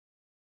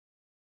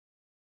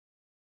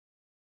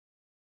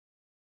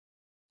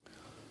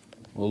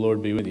Well, the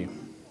Lord be with you.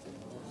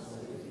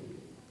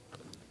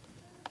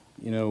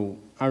 You know,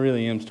 I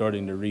really am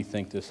starting to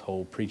rethink this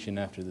whole preaching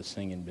after the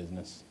singing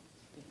business.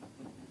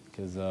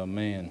 Because,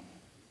 man,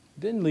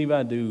 didn't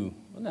Levi do,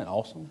 wasn't that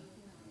awesome?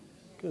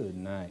 Good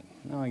night.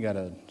 Now I got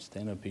to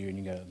stand up here and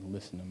you got to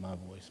listen to my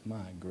voice.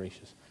 My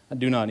gracious. I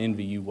do not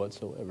envy you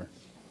whatsoever.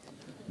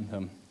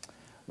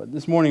 But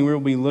this morning we'll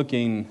be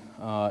looking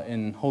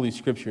in Holy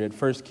Scripture at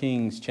 1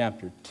 Kings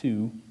chapter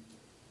 2.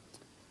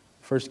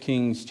 1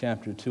 Kings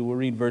chapter 2. We'll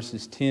read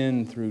verses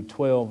 10 through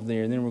 12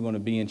 there, and then we're going to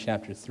be in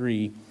chapter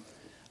 3,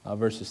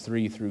 verses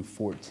 3 through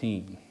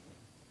 14.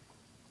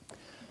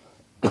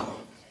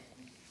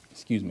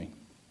 Excuse me.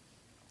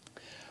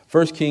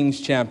 1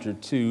 Kings chapter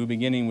 2,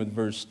 beginning with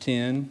verse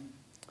 10,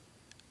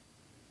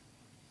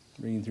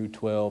 reading through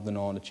 12, then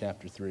on to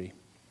chapter 3.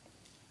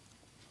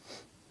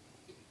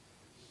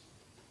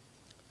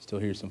 Still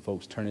hear some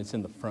folks turn. It's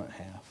in the front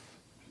half.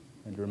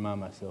 I had to remind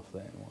myself of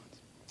that once.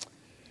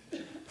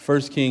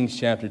 1 Kings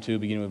chapter 2,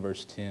 beginning with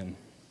verse 10.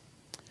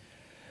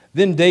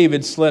 Then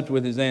David slept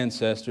with his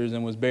ancestors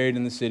and was buried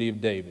in the city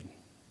of David.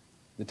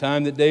 The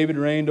time that David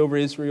reigned over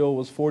Israel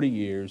was 40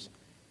 years.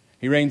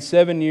 He reigned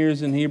 7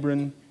 years in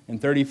Hebron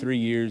and 33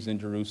 years in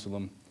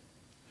Jerusalem.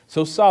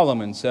 So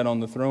Solomon sat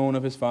on the throne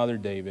of his father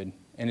David,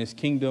 and his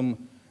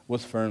kingdom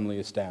was firmly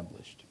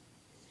established.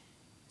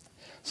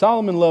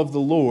 Solomon loved the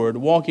Lord,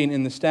 walking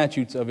in the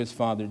statutes of his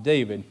father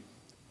David.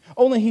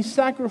 Only he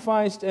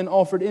sacrificed and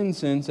offered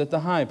incense at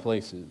the high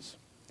places.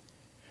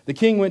 The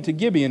king went to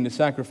Gibeon to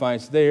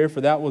sacrifice there, for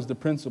that was the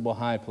principal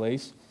high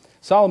place.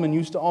 Solomon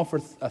used to offer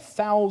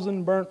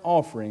 1,000 burnt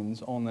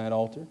offerings on that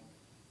altar.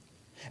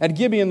 At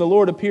Gibeon, the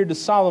Lord appeared to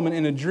Solomon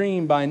in a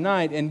dream by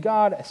night, and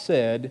God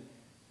said,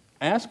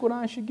 "Ask what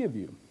I should give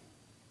you."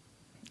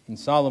 And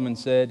Solomon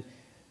said,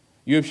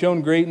 "You have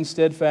shown great and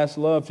steadfast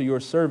love to your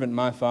servant,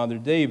 my father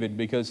David,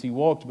 because he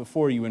walked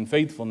before you in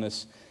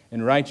faithfulness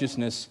and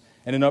righteousness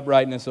and in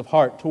uprightness of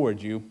heart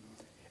toward you.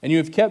 And you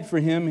have kept for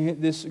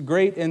him this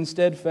great and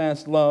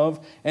steadfast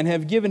love, and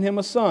have given him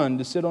a son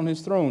to sit on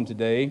his throne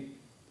today.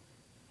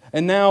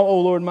 And now, O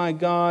Lord my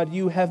God,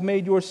 you have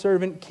made your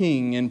servant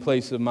king in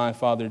place of my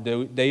father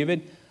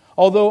David.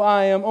 Although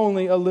I am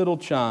only a little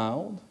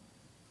child,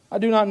 I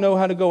do not know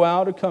how to go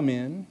out or come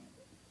in.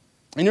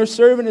 And your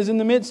servant is in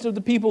the midst of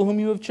the people whom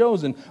you have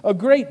chosen, a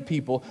great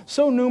people,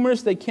 so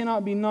numerous they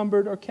cannot be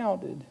numbered or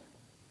counted.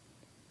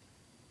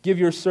 Give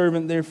your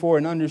servant, therefore,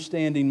 an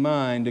understanding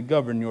mind to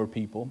govern your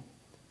people,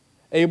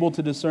 able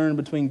to discern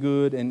between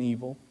good and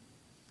evil.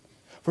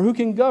 For who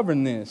can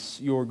govern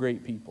this, your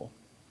great people?"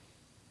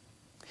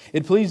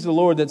 It pleased the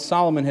Lord that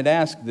Solomon had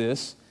asked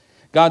this.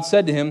 God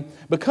said to him,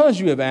 "Because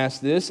you have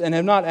asked this, and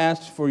have not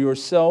asked for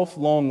yourself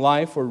long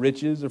life or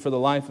riches or for the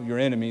life of your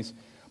enemies,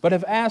 but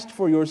have asked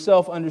for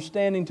yourself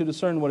understanding to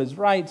discern what is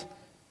right,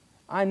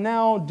 I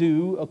now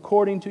do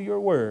according to your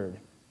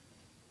word.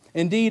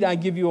 Indeed, I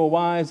give you a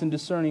wise and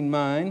discerning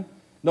mind.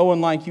 No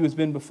one like you has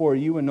been before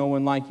you, and no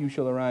one like you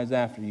shall arise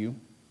after you.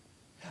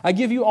 I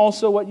give you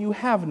also what you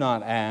have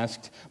not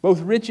asked,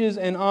 both riches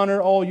and honor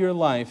all your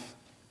life.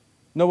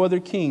 No other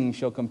king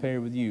shall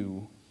compare with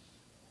you.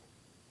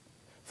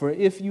 For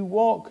if you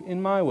walk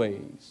in my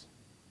ways,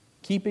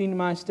 keeping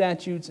my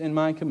statutes and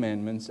my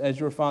commandments,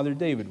 as your father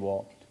David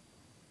walked,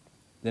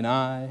 then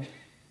I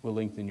will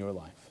lengthen your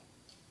life."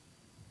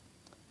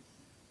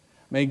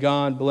 May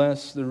God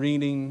bless the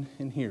reading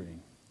and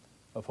hearing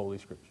of Holy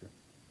Scripture.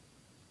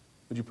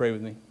 Would you pray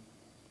with me?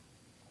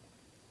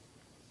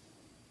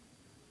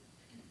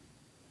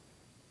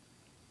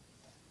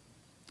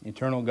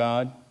 Eternal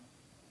God,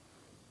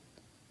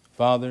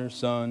 Father,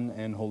 Son,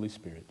 and Holy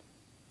Spirit,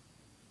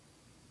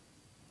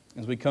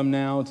 as we come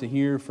now to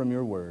hear from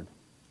your word,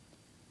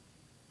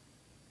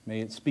 may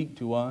it speak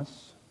to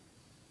us,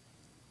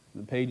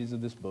 the pages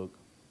of this book.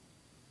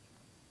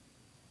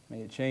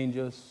 May it change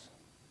us.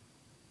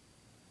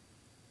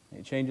 May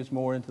it change us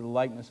more into the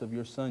likeness of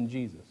your Son,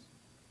 Jesus,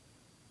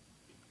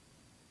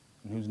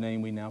 in whose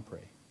name we now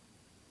pray.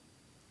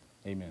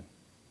 Amen.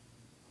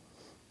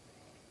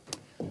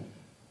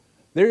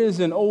 There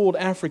is an old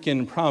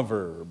African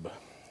proverb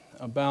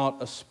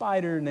about a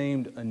spider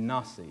named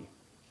Anasi.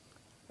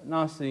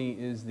 Anasi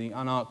is the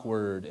Anak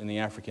word in the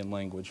African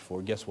language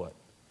for, guess what?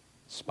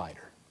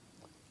 Spider.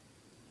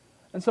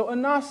 And so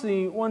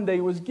Anasi one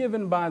day was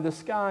given by the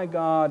sky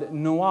god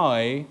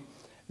Noai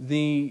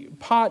the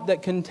pot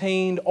that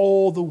contained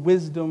all the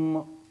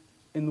wisdom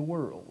in the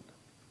world.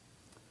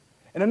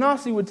 And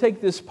Anasi would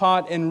take this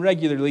pot and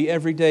regularly,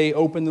 every day,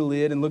 open the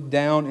lid and look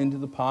down into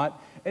the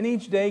pot, and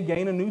each day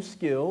gain a new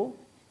skill,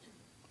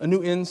 a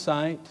new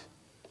insight,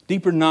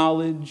 deeper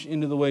knowledge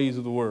into the ways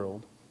of the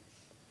world.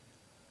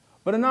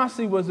 But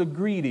Anasi was a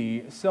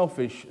greedy,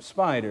 selfish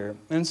spider,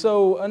 and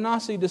so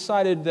Anasi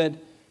decided that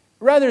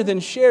rather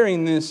than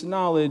sharing this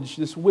knowledge,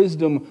 this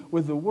wisdom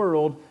with the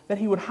world, that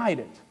he would hide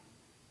it.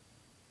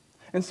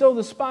 And so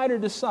the spider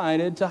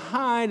decided to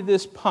hide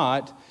this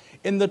pot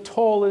in the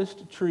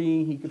tallest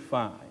tree he could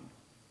find.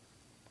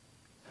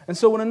 And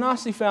so when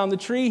Anasi found the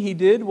tree, he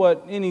did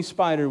what any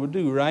spider would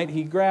do, right?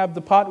 He grabbed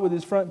the pot with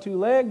his front two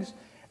legs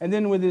and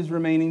then with his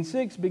remaining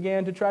 6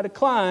 began to try to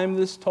climb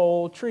this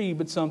tall tree,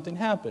 but something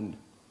happened.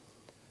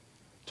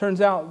 Turns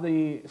out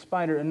the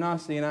spider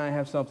Anansi and I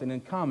have something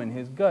in common.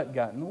 His gut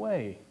got in the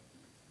way.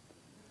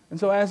 And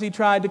so as he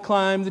tried to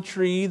climb the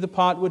tree, the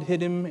pot would hit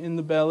him in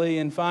the belly,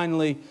 and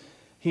finally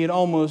he had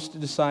almost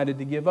decided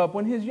to give up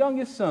when his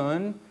youngest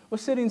son was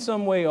sitting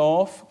some way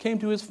off, came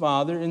to his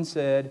father and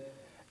said,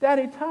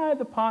 "Daddy, tie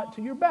the pot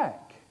to your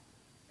back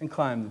and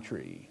climb the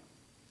tree."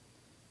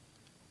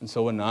 And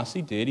so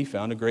Anansi did. He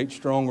found a great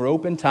strong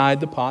rope and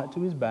tied the pot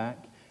to his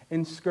back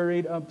and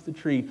scurried up the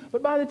tree.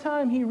 But by the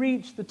time he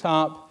reached the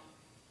top,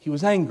 he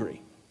was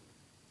angry.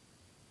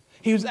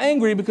 He was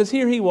angry because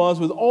here he was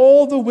with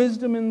all the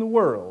wisdom in the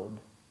world,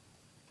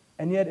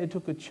 and yet it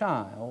took a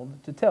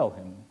child to tell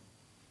him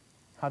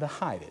how to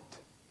hide it,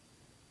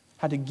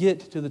 how to get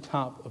to the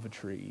top of a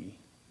tree.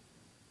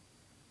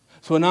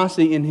 So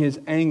Anansi, in his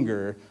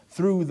anger,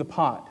 threw the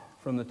pot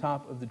from the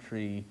top of the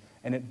tree,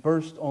 and it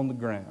burst on the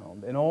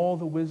ground, and all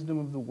the wisdom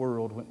of the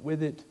world went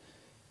with it,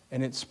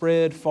 and it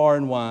spread far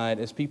and wide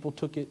as people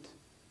took it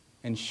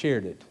and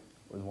shared it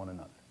with one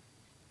another.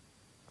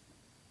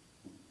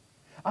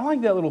 I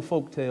like that little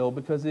folk tale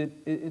because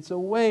it's a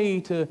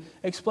way to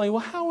explain,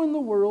 well, how in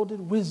the world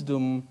did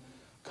wisdom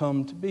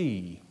come to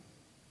be?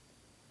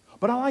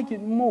 But I like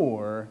it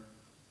more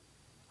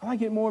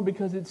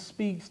because it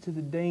speaks to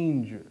the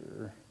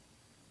danger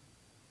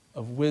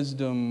of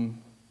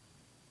wisdom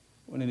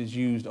when it is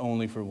used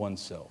only for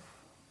oneself.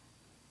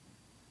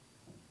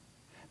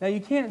 Now, you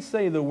can't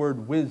say the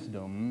word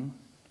wisdom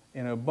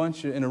in a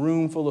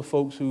room full of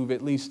folks who've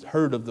at least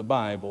heard of the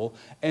Bible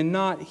and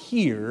not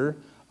hear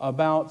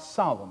about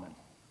Solomon.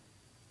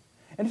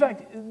 In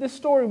fact, this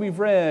story we've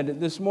read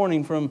this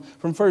morning from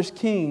 1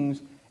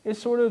 Kings is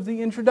sort of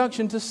the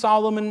introduction to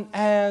Solomon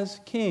as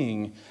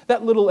king.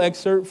 That little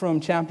excerpt from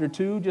chapter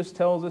 2 just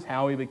tells us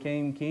how he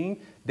became king.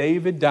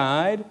 David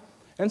died,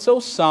 and so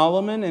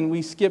Solomon, and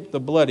we skip the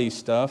bloody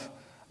stuff,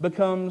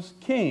 becomes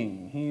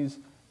king. He's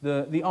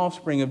the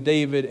offspring of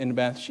David and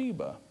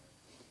Bathsheba.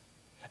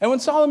 And when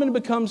Solomon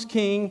becomes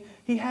king,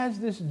 he has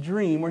this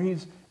dream where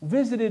he's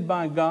visited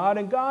by God,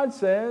 and God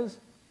says,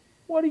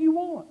 "What do you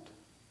want?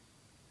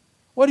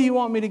 What do you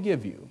want me to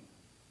give you?"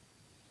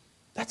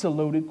 That's a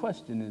loaded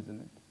question, isn't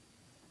it?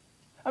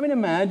 I mean,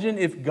 imagine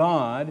if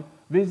God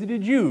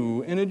visited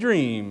you in a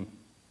dream.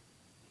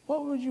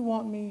 What would you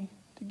want me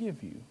to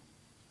give you?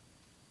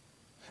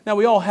 Now,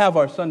 we all have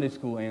our Sunday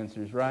school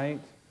answers, right?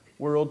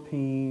 World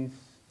peace,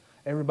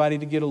 everybody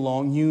to get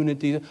along,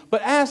 unity.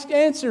 But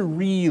answer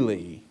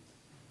really.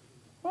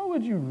 What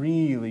would you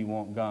really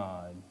want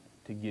God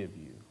to give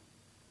you?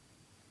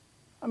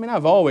 I mean,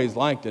 I've always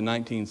liked a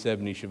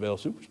 1970 Chevelle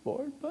Super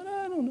Sport, but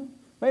I don't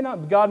know.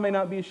 God may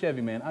not be a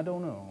Chevy man. I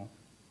don't know.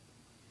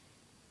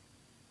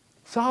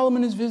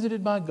 Solomon is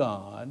visited by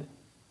God,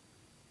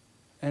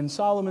 and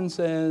Solomon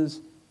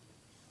says,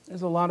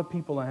 "There's a lot of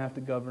people I have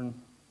to govern.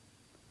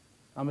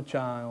 I'm a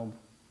child."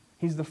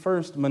 He's the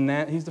first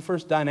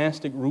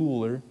dynastic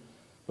ruler.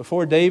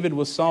 Before David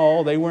was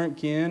Saul, they weren't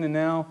kin, and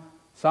now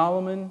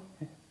Solomon,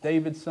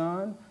 David's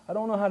son. I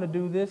don't know how to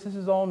do this. This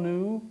is all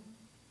new.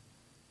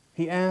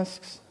 He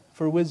asks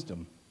for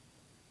wisdom.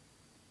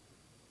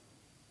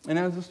 And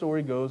as the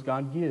story goes,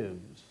 God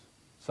gives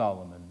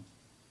Solomon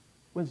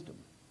wisdom.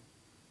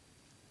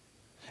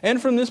 And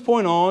from this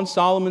point on,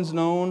 Solomon's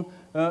known,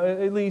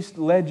 at least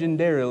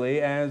legendarily,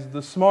 as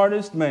the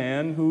smartest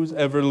man who's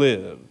ever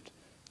lived,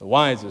 the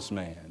wisest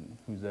man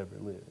who's ever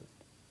lived.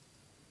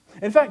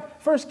 In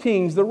fact, 1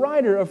 Kings, the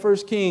writer of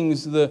 1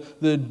 Kings, the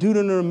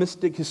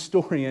Deuteronomistic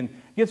historian,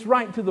 gets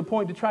right to the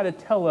point to try to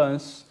tell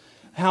us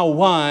how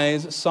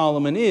wise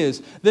Solomon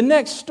is. The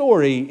next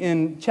story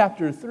in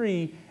chapter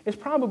 3 is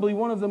probably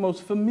one of the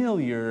most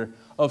familiar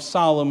of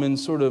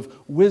Solomon's sort of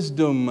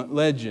wisdom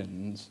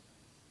legends.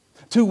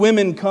 2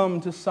 women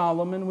come to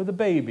Solomon with a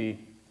baby.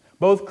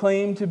 Both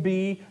claim to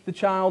be the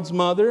child's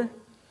mother.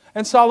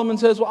 And Solomon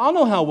says, "Well, I'll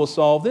know how we'll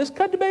solve this.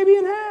 Cut the baby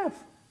in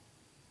half.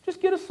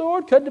 Just get a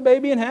sword, cut the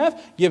baby in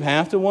half, give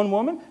half to one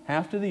woman,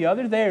 half to the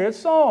other. There, it's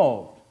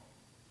solved."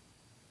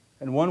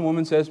 And one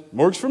woman says,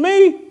 "Works for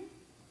me."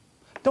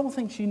 Don't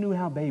think she knew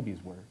how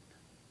babies worked.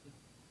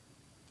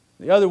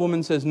 The other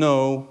woman says,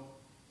 "No,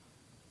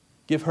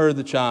 give her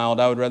the child.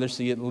 I would rather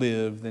see it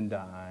live than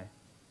die."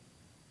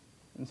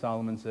 And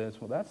Solomon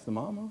says, "Well, that's the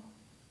mama."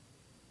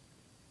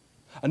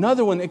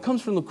 Another one, it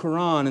comes from the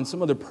Quran and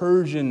some other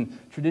Persian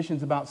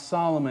traditions about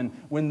Solomon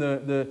when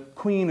the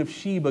Queen of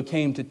Sheba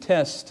came to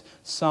test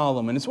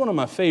Solomon. It's one of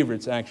my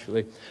favorites,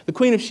 actually. The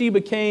Queen of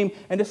Sheba came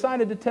and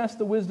decided to test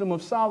the wisdom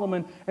of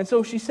Solomon, and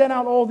so she set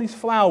out all these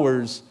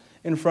flowers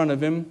in front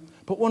of him,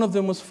 but one of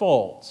them was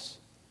false.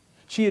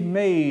 She had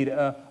made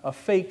a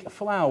fake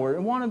flower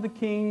and wanted the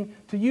king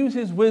to use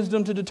his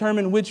wisdom to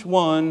determine which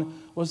one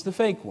was the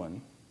fake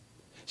one.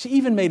 She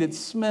even made it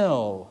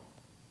smell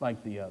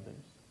like the others.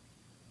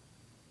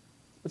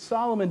 But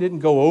Solomon didn't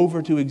go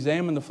over to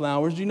examine the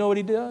flowers. Do you know what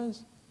he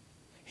does?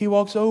 He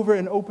walks over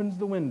and opens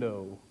the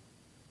window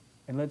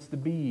and lets the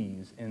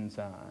bees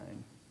inside.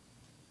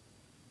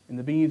 And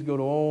the bees go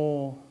to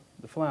all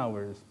the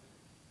flowers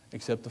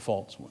except the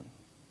false one.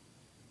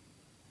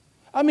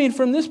 I mean,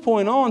 from this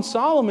point on,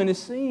 Solomon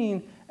is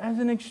seen as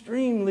an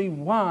extremely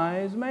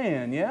wise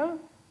man, yeah?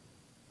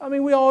 I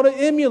mean, we ought to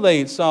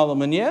emulate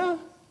Solomon, yeah?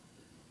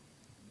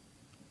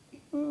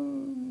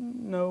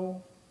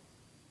 No.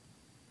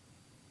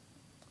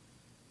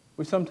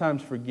 We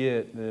sometimes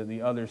forget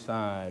the other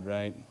side,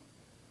 right?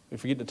 We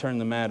forget to turn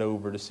the mat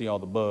over to see all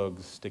the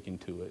bugs sticking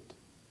to it.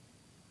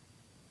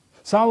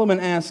 Solomon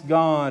asked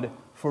God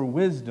for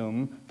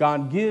wisdom.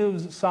 God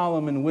gives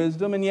Solomon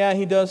wisdom. And yeah,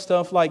 he does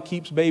stuff like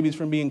keeps babies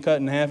from being cut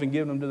in half and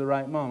giving them to the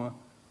right mama.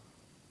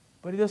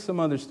 But he does some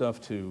other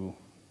stuff too.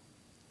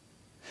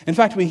 In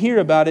fact, we hear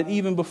about it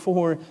even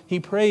before he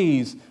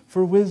prays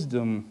for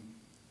wisdom.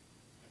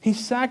 He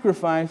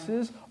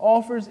sacrifices,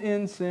 offers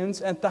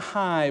incense at the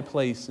high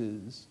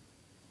places.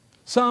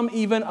 Some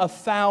even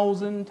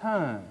 1,000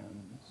 times.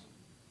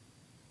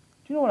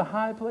 Do you know what a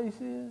high place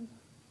is?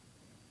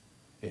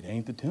 It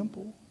ain't the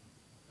temple.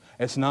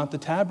 It's not the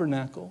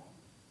tabernacle.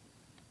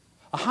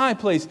 A high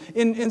place.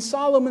 In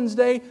Solomon's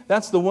day,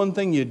 that's the one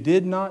thing you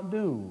did not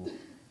do.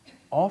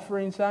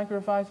 Offering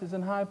sacrifices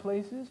in high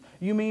places?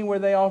 You mean where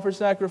they offer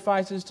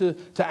sacrifices to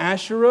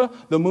Asherah,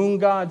 the moon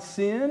god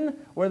Sin?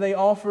 Where they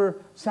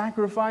offer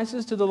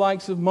sacrifices to the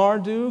likes of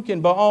Marduk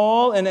and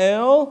Baal and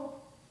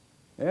El?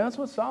 Yeah, that's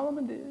what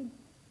Solomon did.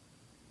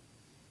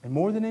 And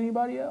more than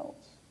anybody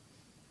else.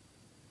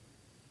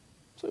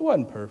 So he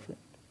wasn't perfect.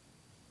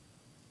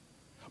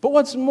 But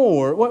what's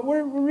more, what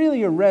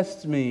really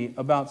arrests me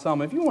about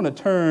Solomon, if you want to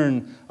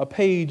turn a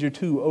page or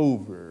two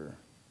over,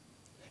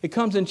 it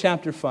comes in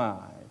chapter 5.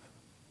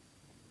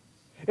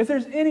 If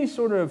there's any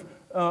sort of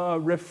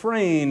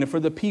refrain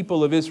for the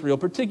people of Israel,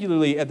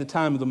 particularly at the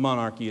time of the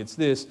monarchy, it's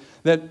this,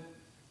 that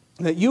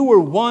you were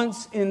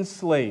once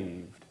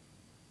enslaved,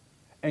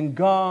 and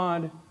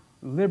God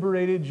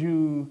liberated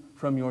you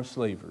from your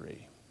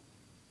slavery.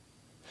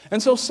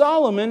 And so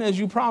Solomon, as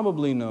you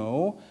probably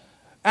know,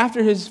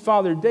 after his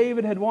father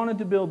David had wanted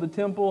to build the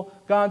temple,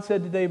 God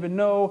said to David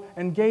no,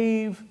 and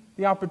gave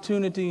the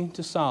opportunity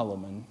to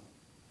Solomon.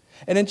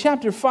 And in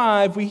chapter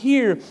 5, we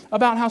hear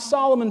about how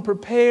Solomon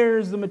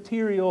prepares the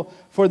material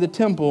for the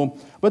temple.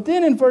 But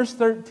then in verse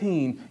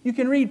 13, you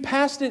can read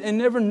past it and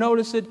never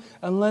notice it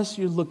unless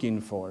you're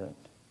looking for it.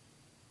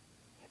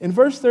 In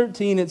verse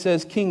 13, it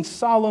says, King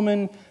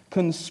Solomon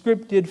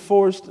conscripted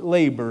forced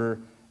labor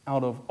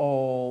out of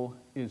all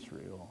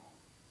Israel.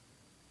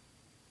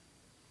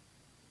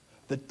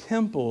 The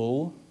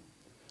temple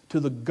to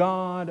the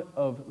God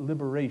of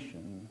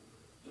liberation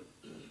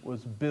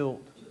was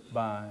built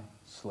by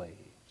slaves.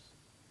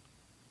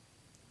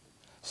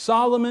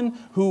 Solomon,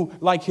 who,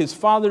 like his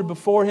father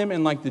before him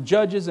and like the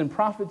judges and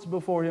prophets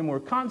before him, were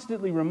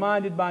constantly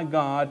reminded by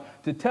God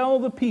to tell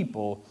the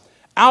people,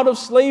 out of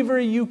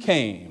slavery you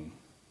came.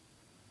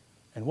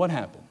 And what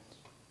happens?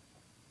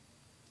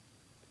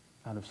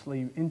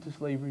 Into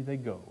slavery they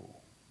go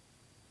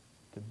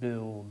to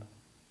build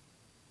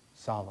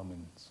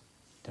Solomon's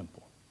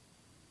temple.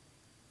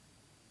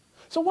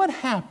 So what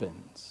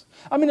happens?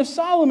 I mean, if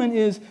Solomon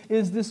is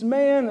this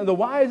man, the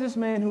wisest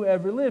man who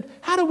ever lived,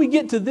 how do we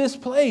get to this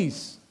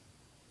place?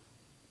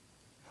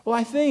 Well,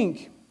 I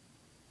think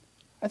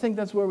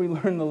that's where we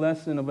learn the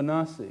lesson of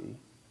Anansi,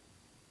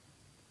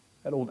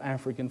 that old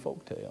African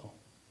folktale.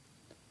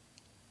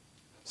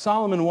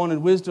 Solomon wanted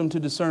wisdom to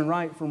discern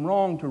right from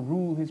wrong, to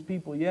rule his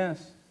people,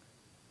 yes.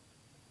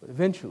 But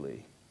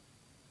eventually,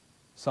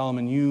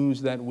 Solomon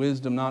used that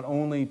wisdom not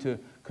only to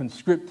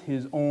conscript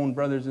his own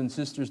brothers and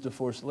sisters to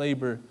forced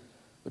labor,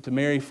 but to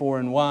marry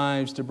foreign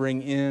wives, to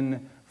bring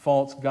in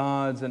false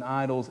gods and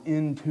idols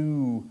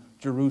into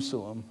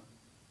Jerusalem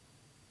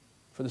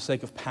for the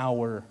sake of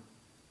power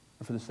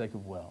and for the sake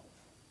of wealth.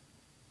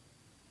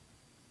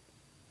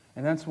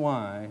 And that's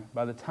why,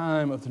 by the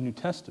time of the New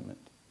Testament,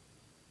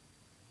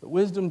 the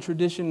wisdom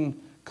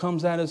tradition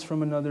comes at us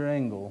from another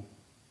angle.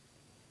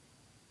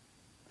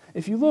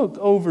 If you look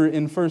over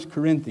in 1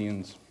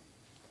 Corinthians,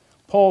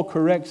 Paul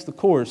corrects the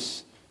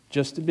course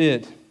just a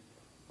bit.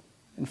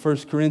 In 1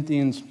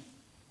 Corinthians,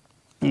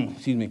 1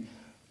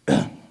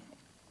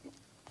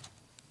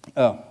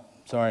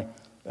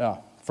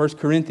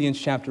 Corinthians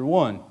chapter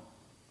 1.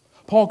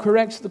 Paul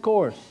corrects the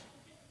course.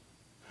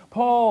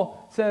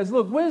 Paul says,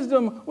 look,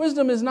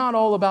 wisdom is not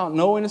all about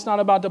knowing. It's not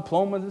about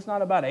diplomas. It's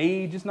not about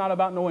age. It's not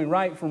about knowing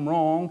right from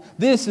wrong.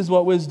 This is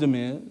what wisdom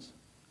is.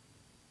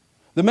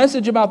 The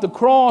message about the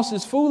cross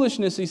is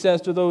foolishness, he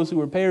says, to those who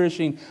are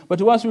perishing. But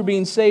to us who are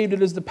being saved,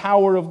 it is the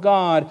power of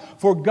God.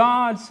 For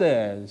God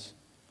says,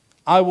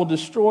 I will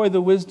destroy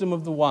the wisdom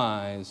of the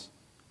wise,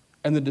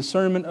 and the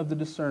discernment of the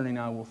discerning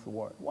I will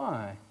thwart.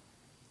 Why?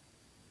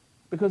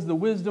 Because the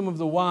wisdom of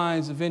the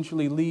wise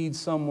eventually leads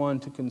someone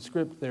to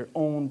conscript their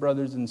own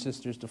brothers and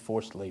sisters to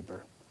forced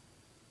labor.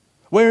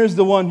 Where is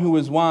the one who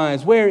is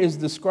wise? Where is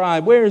the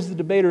scribe? Where is the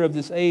debater of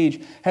this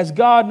age? Has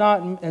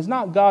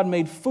not God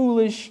made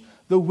foolish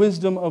the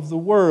wisdom of the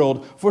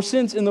world? For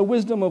since in the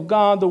wisdom of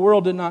God, the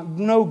world did not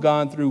know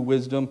God through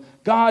wisdom,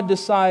 God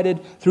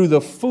decided through the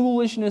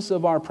foolishness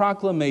of our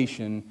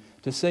proclamation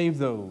to save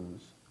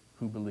those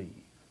who believe.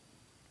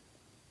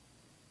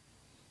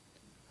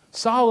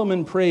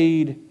 Solomon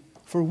prayed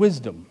for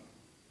wisdom.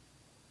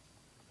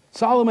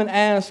 Solomon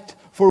asked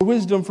for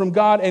wisdom from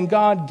God, and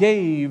God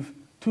gave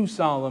to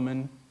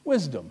Solomon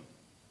wisdom.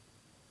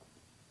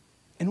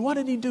 And what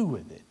did he do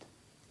with it?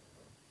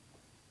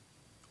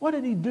 What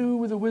did he do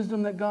with the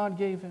wisdom that God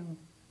gave him?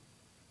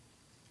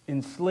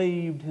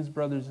 Enslaved his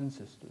brothers and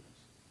sisters.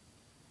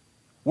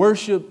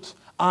 Worshipped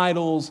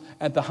idols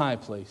at the high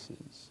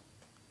places.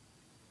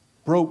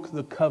 Broke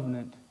the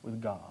covenant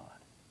with God.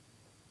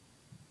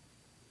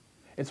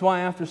 It's why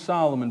after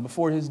Solomon,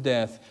 before his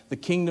death, the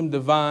kingdom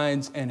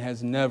divides and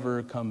has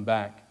never come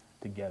back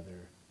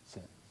together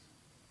since.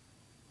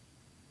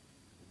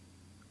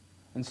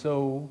 And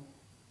so,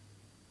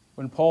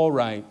 when Paul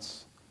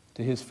writes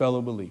to his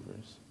fellow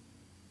believers,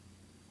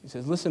 he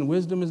says, listen,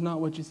 wisdom is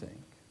not what you think.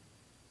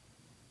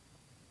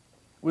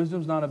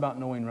 Wisdom's not about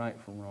knowing right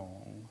from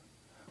wrong.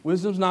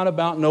 Wisdom's not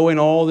about knowing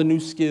all the new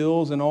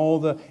skills and all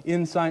the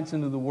insights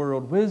into the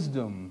world.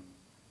 Wisdom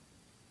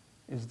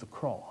is the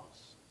cross.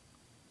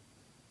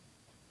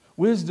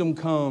 Wisdom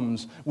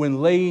comes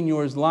when laying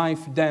your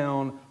life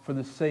down for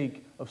the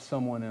sake of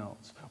someone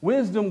else.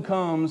 Wisdom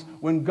comes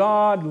when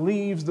God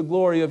leaves the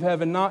glory of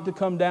heaven not to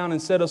come down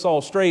and set us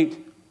all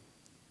straight,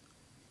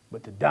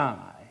 but to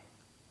die.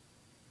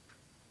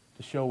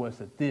 To show us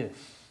that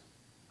this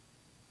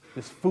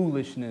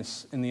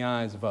foolishness in the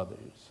eyes of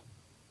others,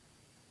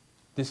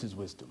 this is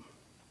wisdom.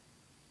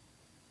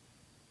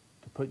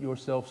 To put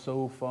yourself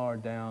so far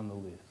down the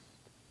list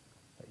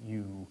that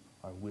you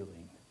are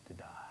willing to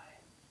die.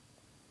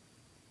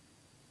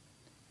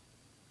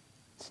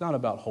 It's not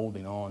about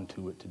holding on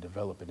to it to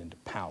develop it into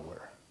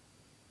power,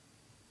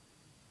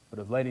 but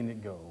of letting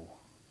it go.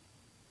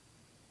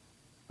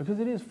 Because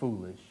it is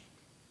foolish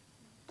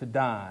to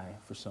die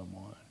for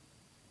someone.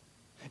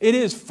 It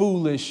is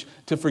foolish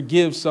to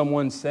forgive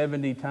someone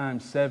 70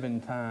 times,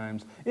 7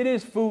 times. It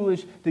is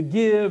foolish to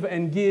give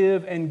and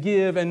give and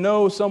give and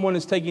know someone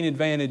is taking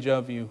advantage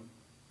of you.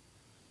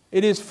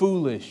 It is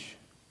foolish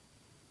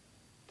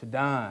to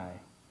die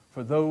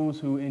for those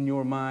who in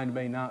your mind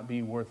may not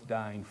be worth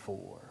dying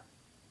for.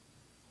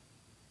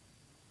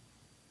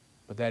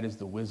 But that is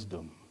the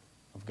wisdom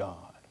of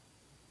God.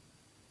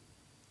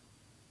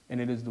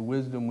 And it is the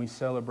wisdom we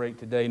celebrate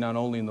today, not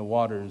only in the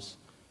waters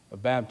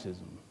of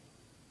baptism,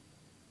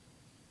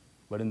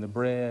 but in the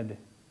bread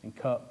and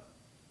cup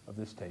of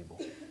this table.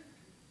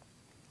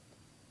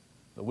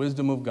 The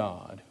wisdom of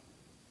God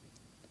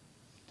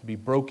to be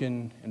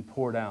broken and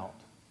poured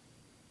out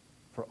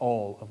for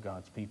all of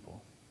God's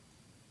people.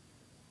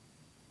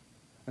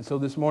 And so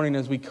this morning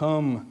as we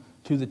come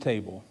to the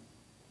table,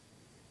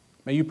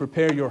 may you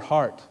prepare your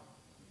heart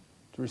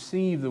to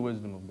receive the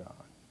wisdom of God.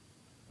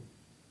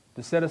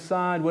 To set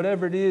aside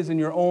whatever it is in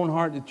your own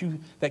heart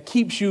that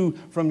keeps you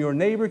from your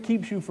neighbor,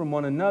 keeps you from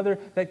one another,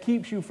 that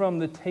keeps you from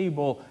the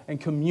table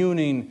and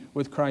communing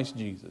with Christ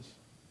Jesus.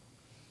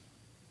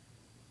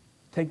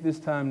 Take this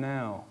time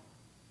now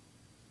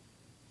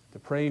to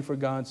pray for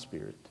God's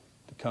Spirit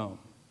to come.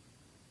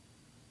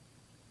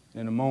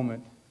 In a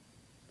moment,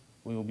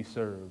 we will be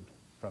served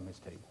from His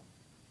table.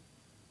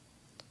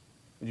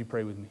 Would you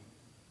pray with me?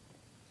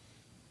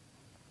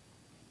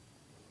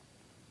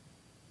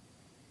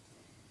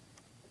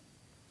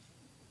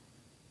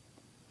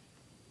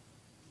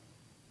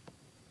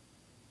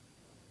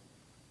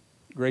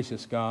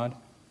 Gracious God,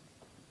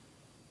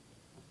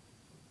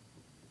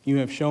 you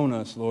have shown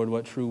us, Lord,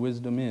 what true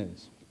wisdom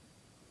is.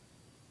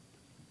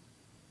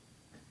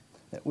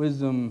 That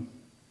wisdom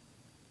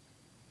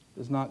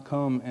does not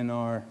come in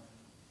our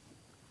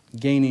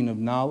gaining of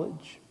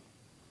knowledge,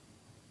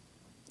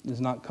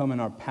 does not come in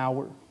our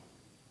power,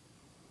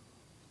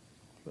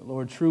 but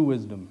Lord, true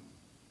wisdom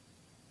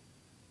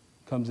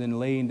comes in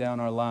laying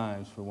down our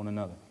lives for one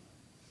another,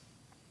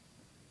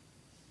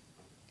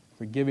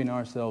 for giving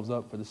ourselves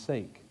up for the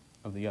sake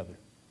of the other.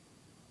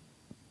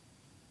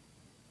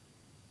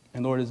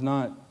 And Lord, is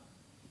not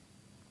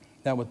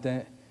that what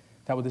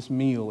this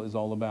meal is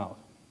all about?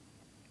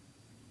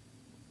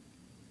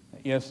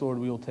 Yes, Lord,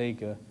 we will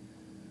take a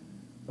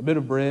bit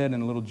of bread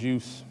and a little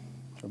juice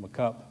from a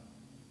cup.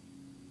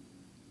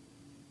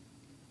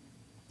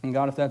 And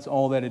God, if that's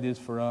all that it is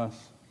for us,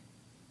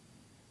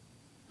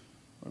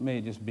 or may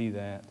it just be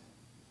that.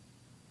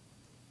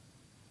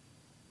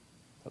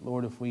 But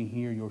Lord, if we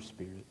hear your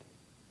Spirit,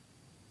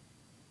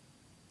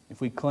 if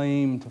we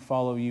claim to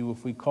follow you,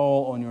 if we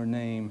call on your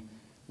name,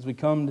 as we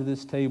come to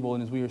this table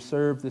and as we are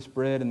served this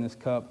bread and this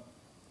cup,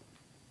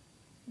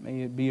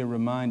 may it be a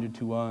reminder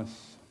to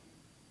us,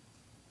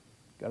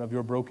 God, of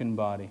your broken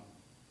body,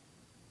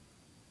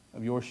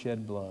 of your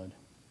shed blood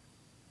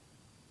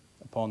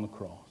upon the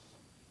cross,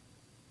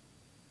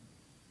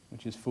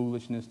 which is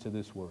foolishness to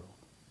this world,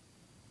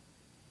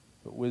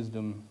 but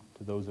wisdom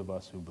to those of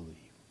us who believe.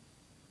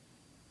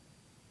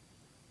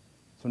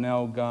 So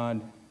now,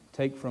 God,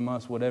 take from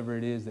us whatever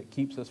it is that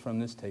keeps us from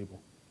this table,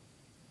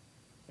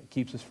 that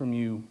keeps us from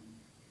you,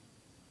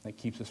 that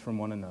keeps us from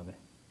one another,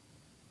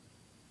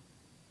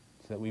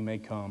 so that we may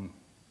come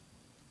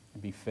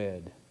and be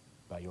fed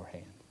by your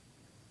hand.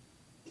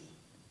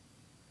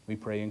 We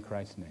pray in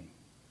Christ's name.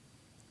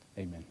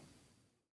 Amen.